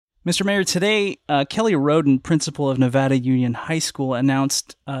Mr. Mayor, today, Kelly Roden, principal of Nevada Union High School,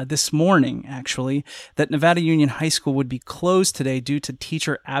 announced this morning, actually, that Nevada Union High School would be closed today due to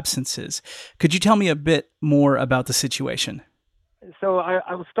teacher absences. Could you tell me a bit more about the situation? So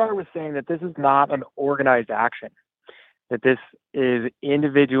I will start with saying that this is not an organized action, that this is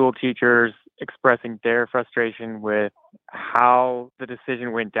individual teachers expressing their frustration with how the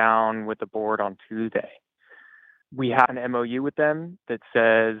decision went down with the board on Tuesday. We have an MOU with them that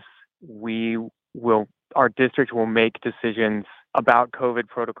says we will, our district will make decisions about COVID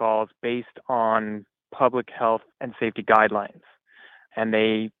protocols based on public health and safety guidelines. And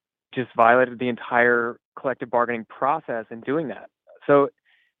they just violated the entire collective bargaining process in doing that. So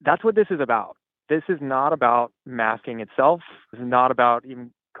that's what this is about. This is not about masking itself. This is not about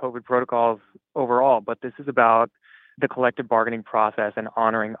even COVID protocols overall, but this is about the collective bargaining process and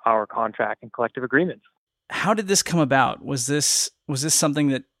honoring our contract and collective agreements. How did this come about? Was this something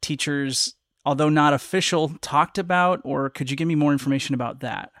that teachers, although not official, talked about, or could you give me more information about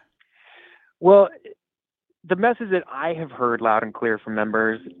that? Well, the message that I have heard loud and clear from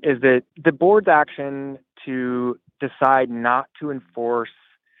members is that the board's action to decide not to enforce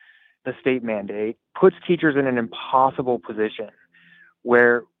the state mandate puts teachers in an impossible position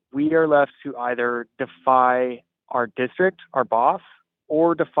where we are left to either defy our district, our boss,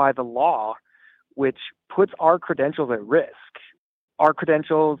 or defy the law, which puts our credentials at risk. Our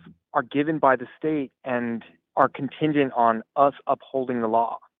credentials are given by the state and are contingent on us upholding the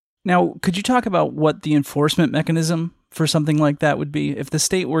law. Now, could you talk about what the enforcement mechanism for something like that would be? If the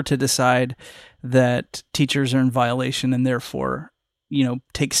state were to decide that teachers are in violation and therefore,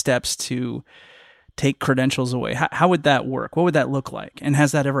 take steps to take credentials away, how would that work? What would that look like? And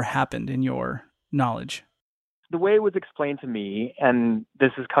has that ever happened in your knowledge? The way it was explained to me, and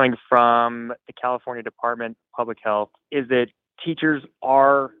this is coming from the California Department of Public Health, is that teachers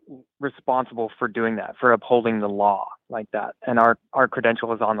are responsible for doing that, for upholding the law like that. And our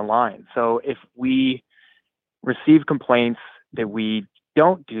credential is on the line. So if we receive complaints that we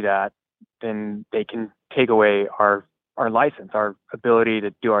don't do that, then they can take away our license, our ability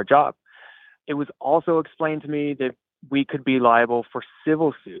to do our job. It was also explained to me that we could be liable for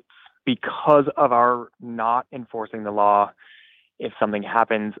civil suits because of our not enforcing the law. If something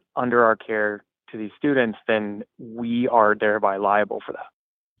happens under our care to these students, then we are thereby liable for that.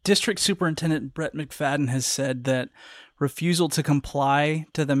 District Superintendent Brett McFadden has said that refusal to comply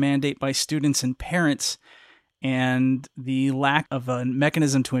to the mandate by students and parents and the lack of a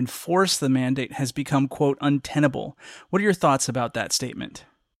mechanism to enforce the mandate has become, quote, untenable. What are your thoughts about that statement?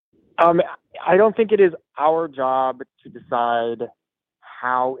 I don't think it is our job to decide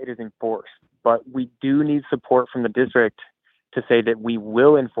how it is enforced, but we do need support from the district to say that we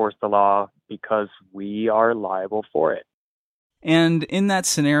will enforce the law because we are liable for it. And in that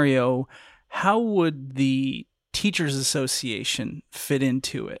scenario, how would the Teachers Association fit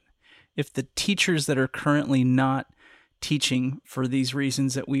into it? If the teachers that are currently not teaching for these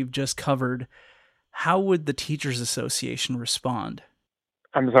reasons that we've just covered, how would the Teachers Association respond?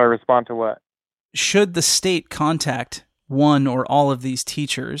 I'm sorry, respond to what? Should the state contact one or all of these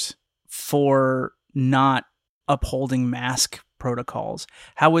teachers for not upholding mask protocols,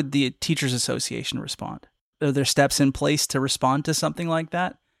 how would the Teachers Association respond? Are there steps in place to respond to something like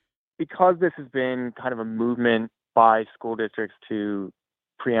that? Because this has been kind of a movement by school districts to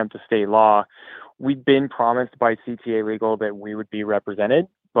preempt a state law, we've been promised by CTA Legal that we would be represented,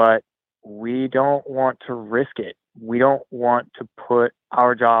 but we don't want to risk it. We don't want to put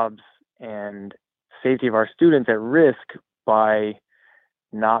our jobs and safety of our students at risk by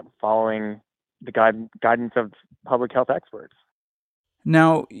not following the guidance of public health experts.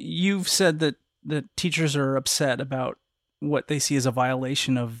 Now, you've said that teachers are upset about what they see as a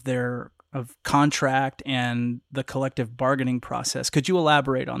violation of their contract and the collective bargaining process. Could you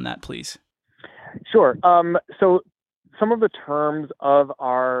elaborate on that, please? Sure. So some of the terms of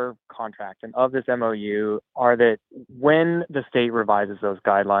our contract and of this MOU are that when the state revises those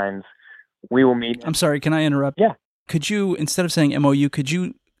guidelines, we will meet. I'm sorry, can I interrupt? Yeah. Could you, instead of saying MOU, could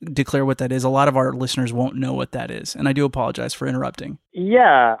you declare what that is? A lot of our listeners won't know what that is, and I do apologize for interrupting.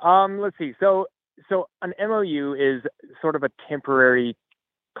 Yeah. Let's see. So an MOU is sort of a temporary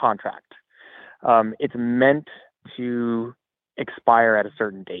contract. It's meant to expire at a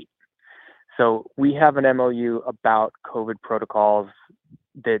certain date. So we have an MOU about COVID protocols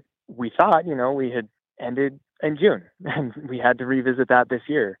that we thought, we had ended in June, and we had to revisit that this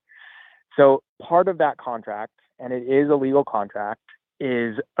year. So part of that contract, and it is a legal contract,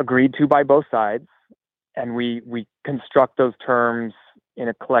 is agreed to by both sides, and we construct those terms in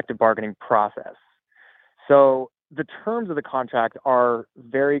a collective bargaining process. So the terms of the contract are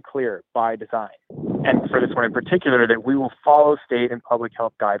very clear by design. And for this one in particular, that we will follow state and public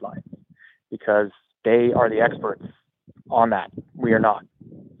health guidelines because they are the experts on that. We are not.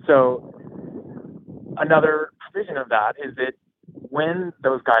 So another provision of that is that when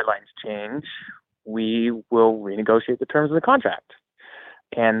those guidelines change, we will renegotiate the terms of the contract.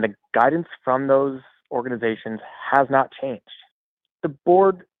 And the guidance from those organizations has not changed. The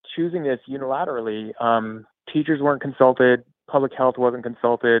board choosing this unilaterally, teachers weren't consulted, public health wasn't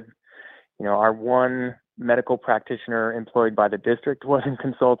consulted. Our one medical practitioner employed by the district wasn't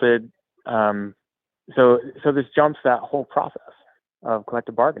consulted. So this jumps that whole process of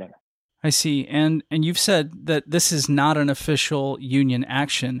collective bargaining. I see. And you've said that this is not an official union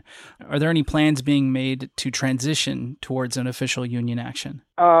action. Are there any plans being made to transition towards an official union action?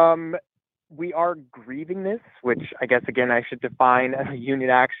 We are grieving this, which I guess, again, I should define as a union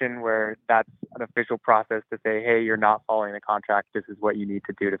action where that's an official process to say, hey, you're not following the contract. This is what you need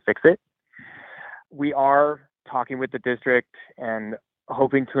to do to fix it. We are talking with the district and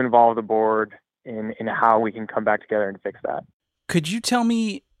hoping to involve the board in how we can come back together and fix that. Could you tell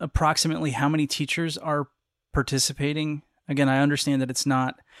me approximately how many teachers are participating? Again, I understand that it's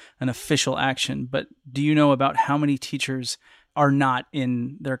not an official action, but do you know about how many teachers are not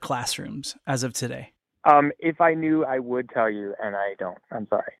in their classrooms as of today? If I knew, I would tell you, and I don't. I'm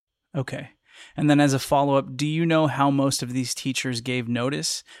sorry. Okay. And then as a follow-up, do you know how most of these teachers gave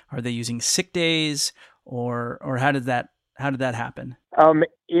notice? Are they using sick days or how did that happen?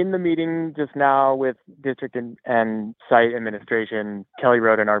 In the meeting just now with district and site administration, Kelly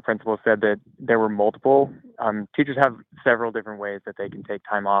Roden, our principal, said that there were multiple. Teachers have several different ways that they can take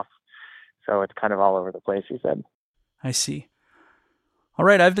time off. So it's kind of all over the place, she said. I see. All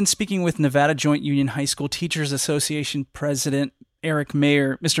right. I've been speaking with Nevada Joint Union High School Teachers Association President Eric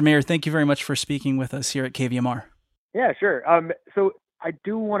Mayer. Mr. Mayer, thank you very much for speaking with us here at KVMR. Yeah, sure. So I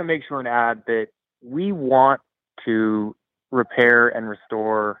do want to make sure and add that we want to repair and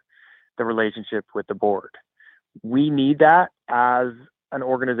restore the relationship with the board. We need that as an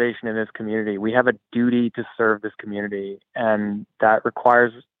organization in this community. We have a duty to serve this community, and that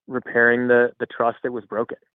requires repairing the trust that was broken.